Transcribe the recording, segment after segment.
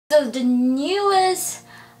So the newest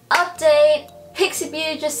update, Pixi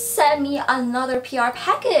Beauty just sent me another PR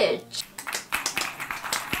package.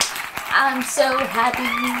 I'm so happy.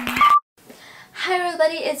 Hi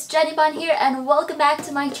everybody, it's Jenny Bun here and welcome back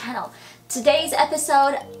to my channel. Today's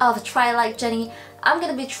episode of Try Like Jenny, I'm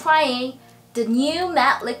gonna be trying the new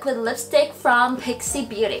matte liquid lipstick from Pixi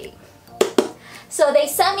Beauty. So they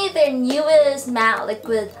sent me their newest matte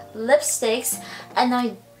liquid lipsticks and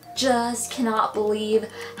I just cannot believe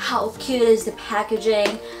how cute is the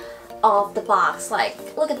packaging of the box. Like,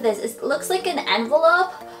 look at this. It looks like an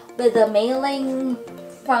envelope with a mailing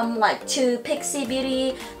from to Pixi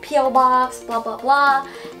Beauty, PO box, blah blah blah.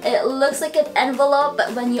 It looks like an envelope,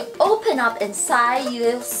 but when you open up inside,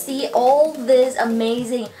 you'll see all these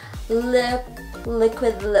amazing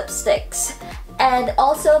liquid lipsticks. And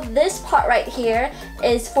also this part right here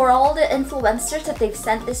is for all the influencers that they've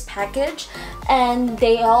sent this package, and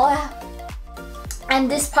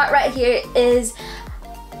this part right here is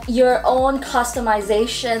your own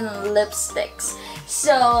customization lipsticks.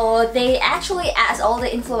 So they actually asked all the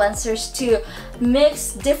influencers to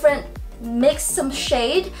mix some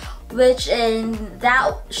shade, which in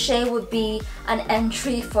that shade would be an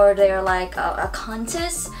entry for their a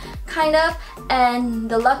contest kind of, and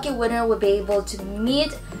the lucky winner would be able to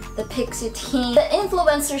meet the Pixi team. The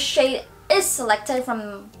influencer shade is selected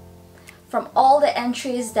from all the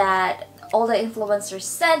entries that all the influencers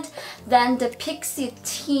sent. Then the Pixi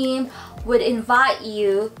team would invite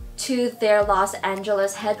you to their Los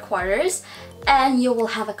Angeles headquarters and you will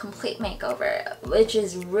have a complete makeover, which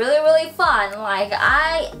is really fun.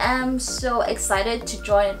 I am so excited to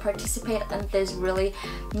join and participate in this really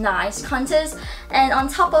nice contest. And on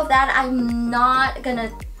top of that, I'm not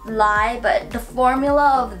gonna lie, but the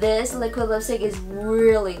formula of this liquid lipstick is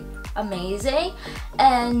really amazing.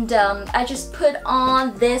 And I just put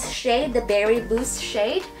on this shade, the Berry Boost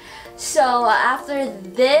shade. So after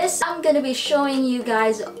this, I'm gonna be showing you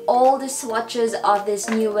guys all the swatches of this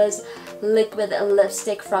newest liquid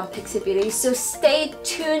lipstick from Pixi Beauty. So stay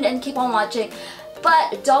tuned and keep on watching.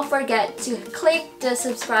 But don't forget to click the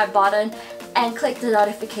subscribe button and click the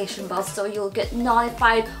notification bell so you'll get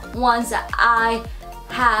notified once I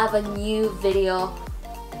have a new video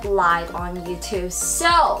live on YouTube.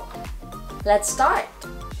 So let's start.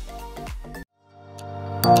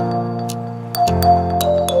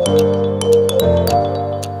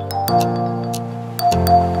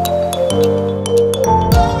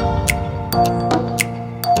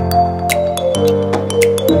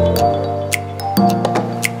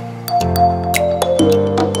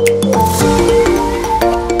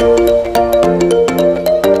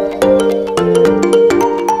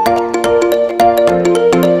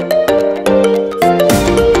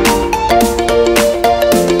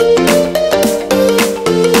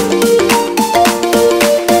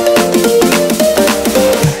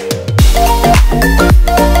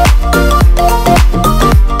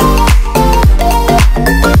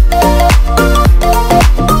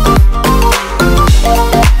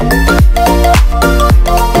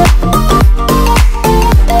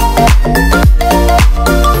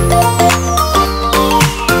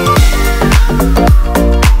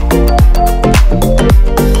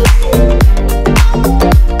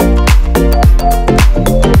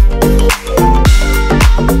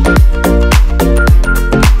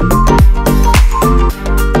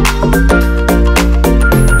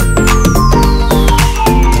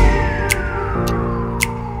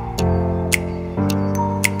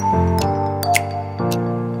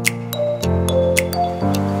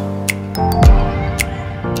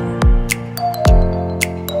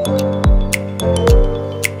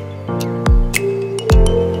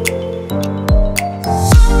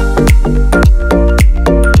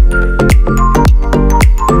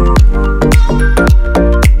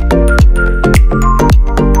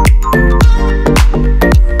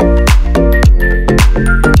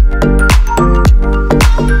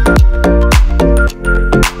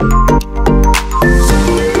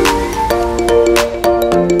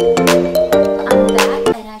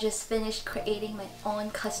 Creating my own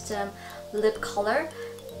custom lip color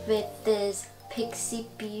with this Pixi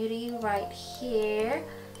Beauty right here.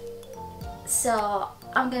 So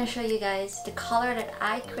I'm gonna show you guys the color that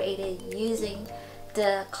I created using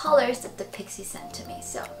the colors that the Pixi sent to me.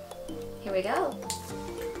 So here we go.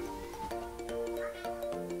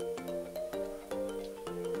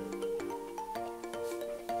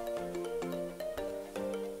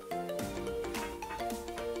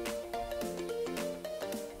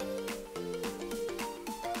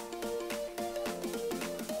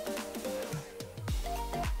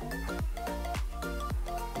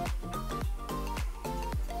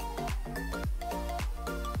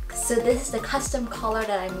 So this is the custom color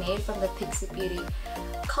that I made from the Pixi Beauty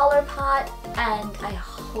color pot, and I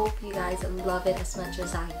hope you guys love it as much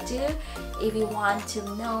as I do. If you want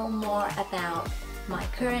to know more about my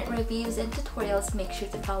current reviews and tutorials, make sure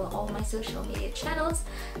to follow all my social media channels,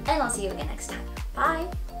 and I'll see you again next time. Bye!